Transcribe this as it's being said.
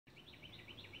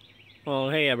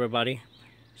Well, hey everybody.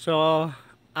 So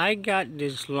I got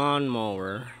this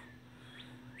lawnmower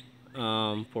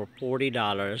for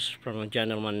 $40 from a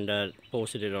gentleman that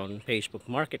posted it on Facebook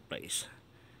Marketplace.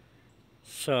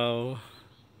 So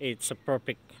it's a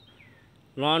perfect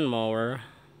lawnmower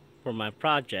for my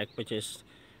project, which is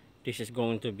this is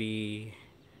going to be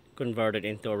converted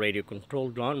into a radio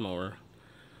controlled lawnmower.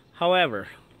 However,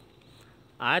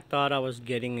 I thought I was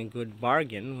getting a good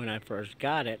bargain when I first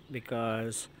got it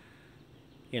because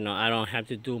I don't have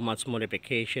to do much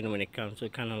modification when it comes to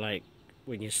kind of like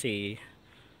when you see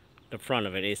the front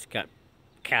of it. It's got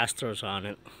casters on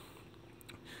it.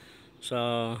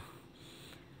 So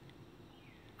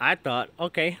I thought,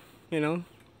 okay,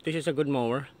 this is a good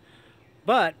mower.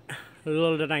 But the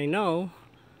little that I know,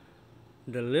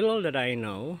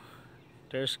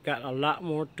 there's got a lot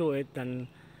more to it than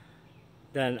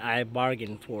I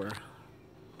bargained for.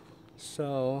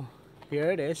 So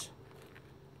here it is.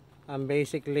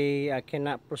 I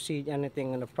cannot proceed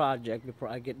anything on the project before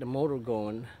I get the motor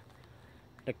going.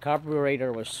 The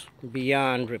carburetor was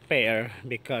beyond repair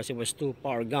because it was too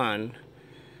far gone,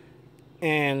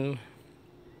 and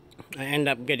I end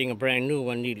up getting a brand new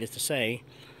one, needless to say.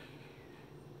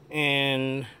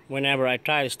 And whenever I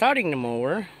tried starting the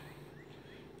mower,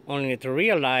 only to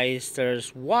realize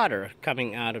there's water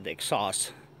coming out of the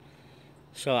exhaust.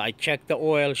 So I checked the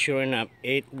oil, sure enough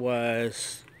it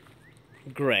was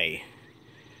gray.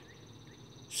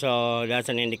 So that's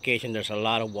an indication there's a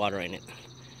lot of water in it.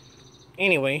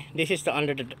 Anyway, this is the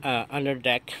under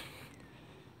deck,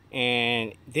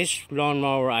 and this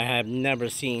lawnmower, I have never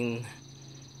seen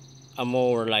a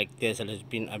mower like this that has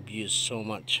been abused so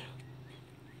much.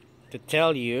 To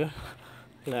tell you,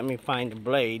 let me find the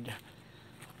blade.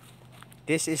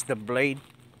 This is the blade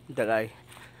that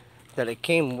it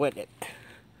came with it.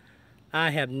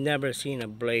 I have never seen a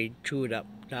blade chewed up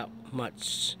that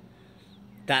much,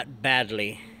 that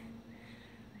badly.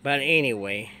 But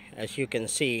anyway, as you can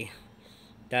see,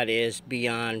 that is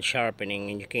beyond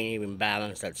sharpening, and you can't even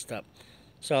balance that stuff.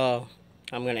 So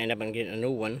I'm gonna end up getting a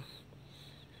new one,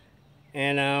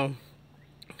 and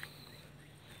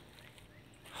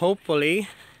hopefully,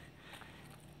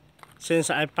 since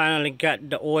I finally got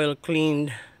the oil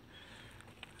cleaned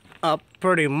up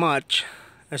pretty much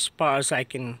as far as I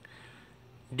can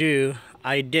do,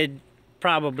 I did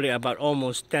probably about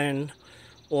almost 10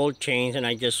 oil change, and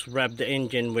I just revved the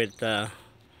engine with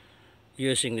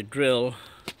using a drill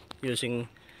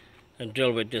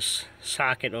with this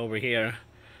socket over here,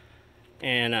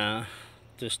 and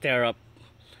to stir up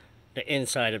the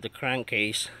inside of the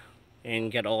crankcase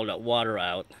and get all that water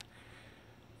out.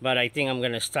 But I think I'm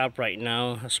gonna stop right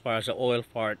now as far as the oil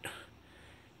part,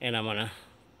 and I'm gonna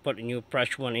put a new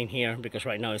fresh one in here because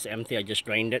right now it's empty. I just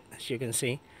drained it, as you can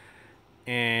see,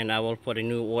 and I will put a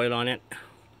new oil on it,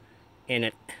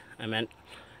 and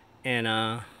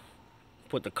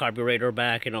put the carburetor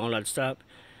back and all that stuff.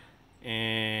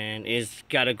 And it's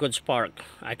got a good spark.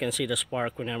 I can see the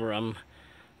spark whenever I'm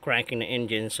cranking the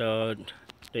engine, so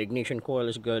the ignition coil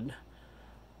is good,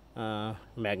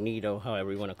 magneto,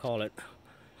 however you want to call it.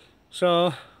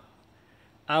 So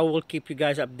I will keep you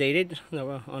guys updated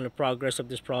on the progress of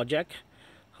this project.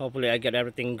 Hopefully I get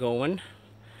everything going.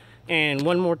 And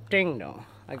one more thing though,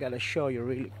 I gotta show you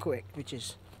really quick, which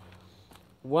is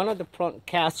one of the front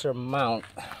caster mount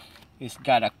is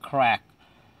got a crack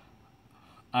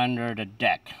under the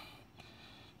deck.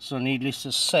 So needless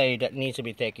to say, that needs to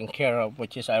be taken care of,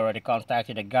 which is I already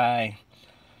contacted a guy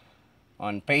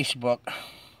on Facebook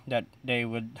that they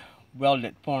would weld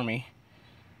it for me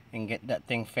and get that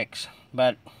thing fixed.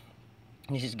 But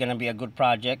this is gonna be a good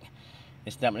project.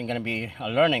 It's definitely gonna be a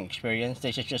learning experience.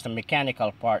 This is just a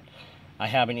mechanical part. I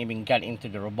haven't even got into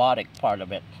the robotics part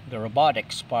of it,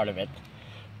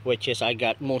 which is I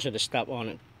got most of the stuff on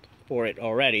it for it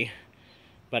already,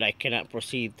 but I cannot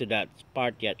proceed to that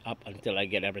part yet up until I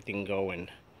get everything going,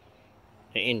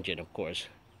 the engine of course.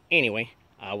 Anyway,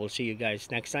 I will see you guys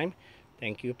next time.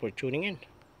 Thank you for tuning in.